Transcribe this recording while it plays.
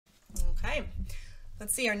Okay,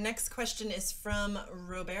 let's see. Our next question is from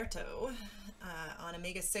Roberto on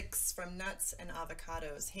Omega-6 from Nuts and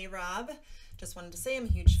Avocados. Hey, Rob. Just wanted to say I'm a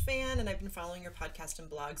huge fan and I've been following your podcast and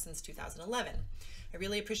blog since 2011. I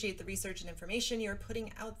really appreciate the research and information you're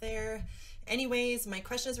putting out there. Anyways, my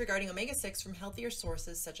question is regarding omega-6 from healthier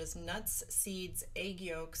sources such as nuts, seeds, egg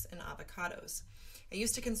yolks, and avocados. I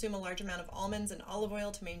used to consume a large amount of almonds and olive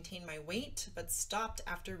oil to maintain my weight, but stopped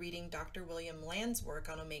after reading Dr. William Land's work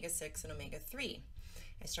on omega-6 and omega-3.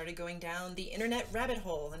 I started going down the internet rabbit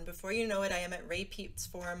hole, and before you know it, I am at Ray Peat's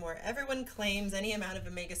forum where everyone claims any amount of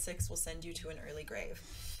omega-6 will send you to an early grave.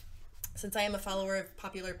 Since I am a follower of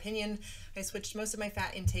popular opinion, I switched most of my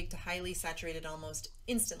fat intake to highly saturated, almost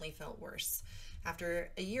instantly felt worse. After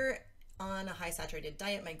a year on a high saturated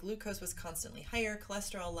diet, my glucose was constantly higher,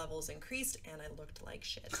 cholesterol levels increased, and I looked like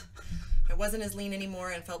shit. I wasn't as lean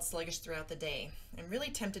anymore and felt sluggish throughout the day. I'm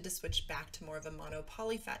really tempted to switch back to more of a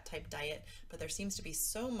mono-polyfat type diet, but there seems to be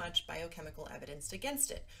so much biochemical evidence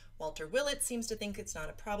against it. Walter Willet seems to think it's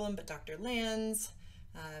not a problem, but Dr. Land's,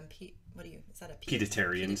 is that a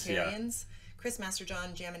Peatarians, yeah. Chris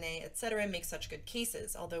Masterjohn, Jaminet, etc. make such good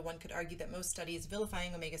cases, although one could argue that most studies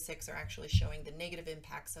vilifying omega-6 are actually showing the negative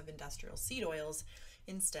impacts of industrial seed oils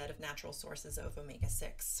instead of natural sources of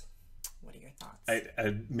omega-6. What are your thoughts?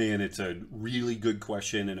 Man, it's a really good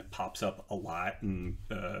question, and it pops up a lot, and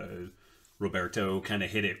Roberto kind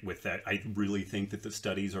of hit it with that. I really think that the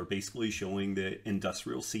studies are basically showing that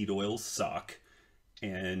industrial seed oils suck,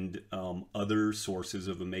 and other sources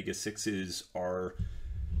of omega-6s are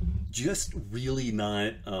just really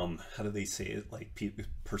not, how do they say it, like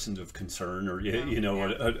persons of concern, or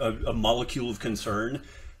a molecule of concern.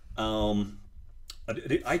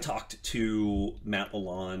 I talked to Matt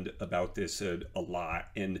Lalonde about this a lot,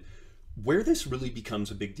 and where this really becomes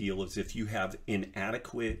a big deal is if you have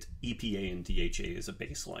inadequate EPA and DHA as a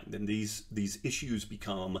baseline, then these issues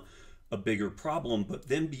become a bigger problem. But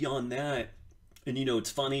then beyond that, and it's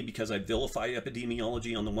funny because I vilify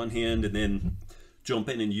epidemiology on the one hand and then jump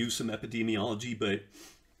in and use some epidemiology, but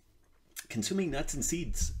consuming nuts and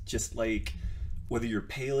seeds, just like whether you're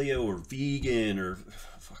paleo or vegan or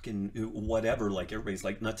fucking whatever, like everybody's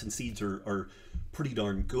like, nuts and seeds are pretty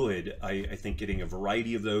darn good. I think getting a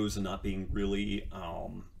variety of those and not being really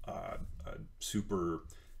super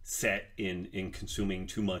set in consuming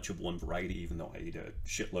too much of one variety, even though I eat a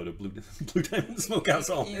shitload of blue diamond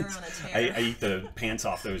smokehouse almonds. I eat the pants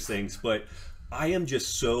off those things, but I am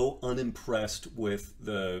just so unimpressed with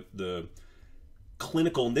the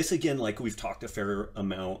clinical, and this again, like we've talked a fair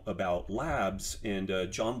amount about labs, and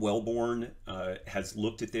John Wellborn has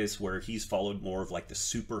looked at this where he's followed more of like the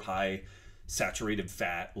super high saturated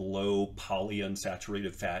fat, low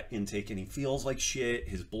polyunsaturated fat intake, and he feels like shit.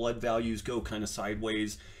 His blood values go kind of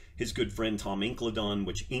sideways. His good friend Tom Incledon,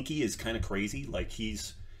 which Inky is kind of crazy, like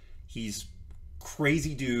he's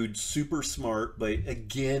crazy dude, super smart, but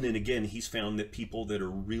again and again he's found that people that are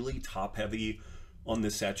really top heavy on the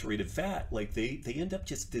saturated fat, like they end up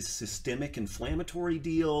just this systemic inflammatory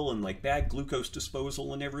deal and like bad glucose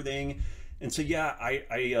disposal and everything. And so yeah,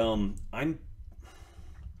 I'm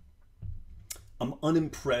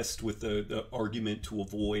unimpressed with the argument to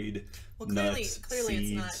avoid nuts, clearly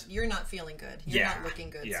seeds. It's not, you're not feeling good, you're not looking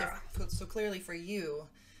good. Yeah. So clearly for you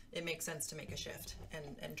it makes sense to make a shift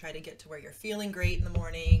and try to get to where you're feeling great in the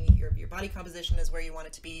morning, your body composition is where you want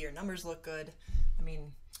it to be, your numbers look good. I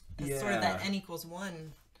mean, it's sort of that N=1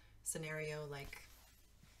 scenario, like.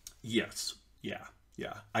 Yes, yeah.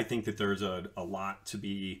 I think that there's a lot to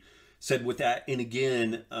be said with that. And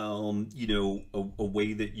again, a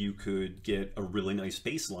way that you could get a really nice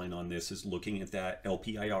baseline on this is looking at that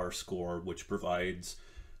LPIR score, which provides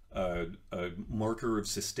a marker of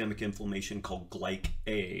systemic inflammation called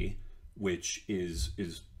glyc-A, which is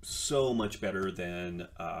so much better than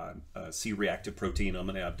C-reactive protein. I'm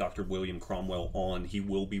going to have Dr. William Cromwell on. He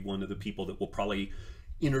will be one of the people that will probably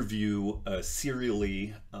interview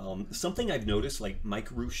serially. Something I've noticed, like Mike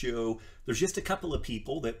Ruscio, there's just a couple of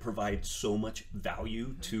people that provide so much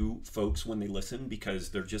value to folks when they listen because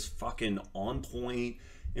they're just fucking on point.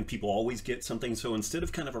 And people always get something. So instead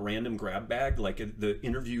of kind of a random grab bag, like the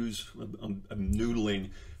interviews I'm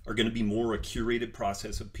noodling are going to be more a curated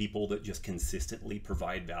process of people that just consistently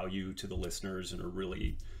provide value to the listeners and are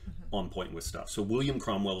really on point with stuff. So William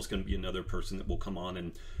Cromwell is going to be another person that will come on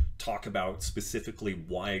and talk about specifically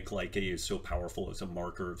why glyc-A is so powerful as a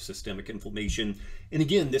marker of systemic inflammation. And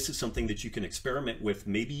again, this is something that you can experiment with.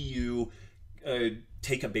 Maybe you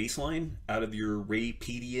take a baseline out of your Ray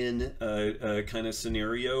Peatian kind of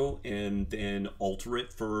scenario and then alter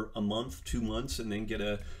it for a month, 2 months, and then get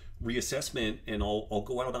a reassessment, and I'll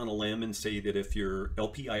go out on a limb and say that if your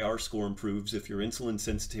LPIR score improves, if your insulin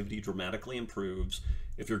sensitivity dramatically improves,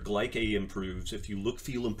 if your glyca improves, if you look,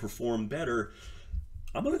 feel, and perform better,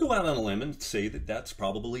 I'm going to go out on a limb and say that that's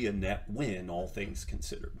probably a net win, all things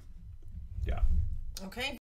considered. Yeah. Okay.